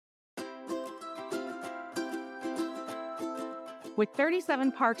With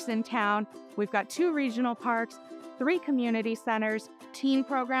 37 parks in town, we've got 2 regional parks, 3 community centers, teen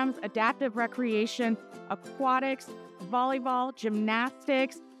programs, adaptive recreation, aquatics, volleyball,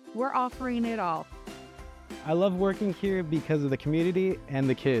 gymnastics. We're offering it all. I love working here because of the community and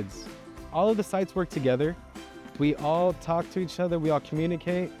the kids. All of the sites work together. We all talk to each other, we all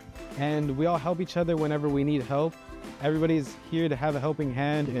communicate, and we all help each other whenever we need help. Everybody's here to have a helping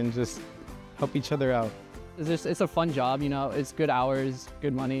hand and just help each other out. It's a fun job, you know, it's good hours,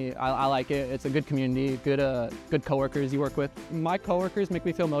 good money. I like it. It's a good community, good coworkers you work with. My coworkers make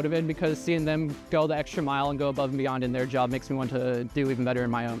me feel motivated because seeing them go the extra mile and go above and beyond in their job makes me want to do even better in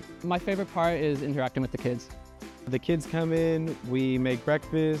my own. My favorite part is interacting with the kids. The kids come in, we make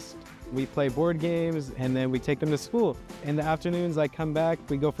breakfast, we play board games, and then we take them to school. In the afternoons, I come back,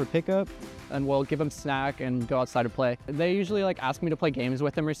 we go for pickup. And we'll give them snack and go outside to play. They usually ask me to play games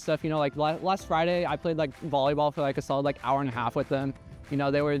with them or stuff. You know, like last Friday, I played volleyball for a solid hour and a half with them. You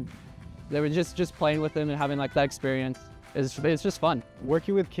know, they were just playing with them and having that experience. It's just fun.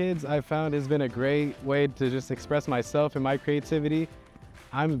 Working with kids, I found has been a great way to just express myself and my creativity.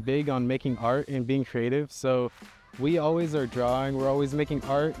 I'm big on making art and being creative, so we always are drawing, we're always making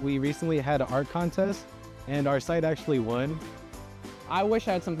art. We recently had an art contest and our site actually won. I wish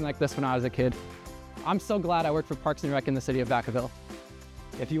I had something like this when I was a kid. I'm so glad I work for Parks and Rec in the City of Vacaville.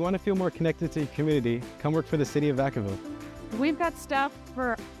 If you want to feel more connected to your community, come work for the City of Vacaville. We've got stuff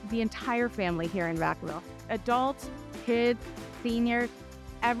for the entire family here in Vacaville. Adults, kids, seniors,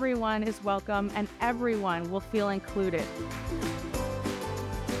 everyone is welcome and everyone will feel included.